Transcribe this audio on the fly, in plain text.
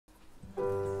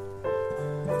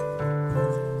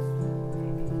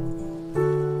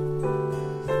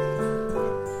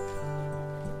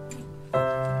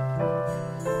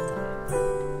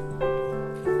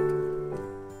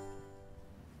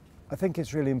think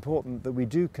it's really important that we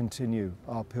do continue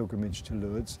our pilgrimage to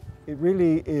Lourdes. It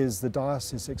really is the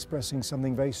diocese expressing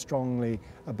something very strongly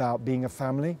about being a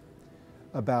family,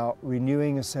 about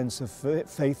renewing a sense of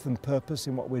faith and purpose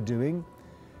in what we're doing.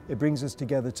 It brings us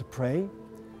together to pray.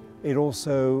 It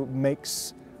also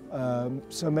makes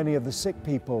so many of the sick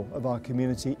people of our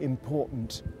community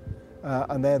important,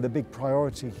 and they're the big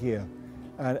priority here.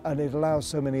 And it allows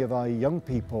so many of our young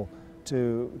people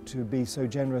to be so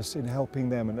generous in helping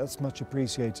them, and that's much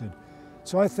appreciated.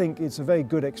 So I think it's a very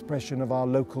good expression of our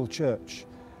local church,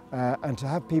 and to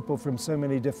have people from so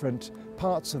many different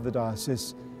parts of the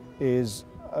diocese is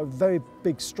a very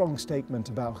big, strong statement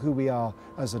about who we are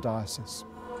as a diocese.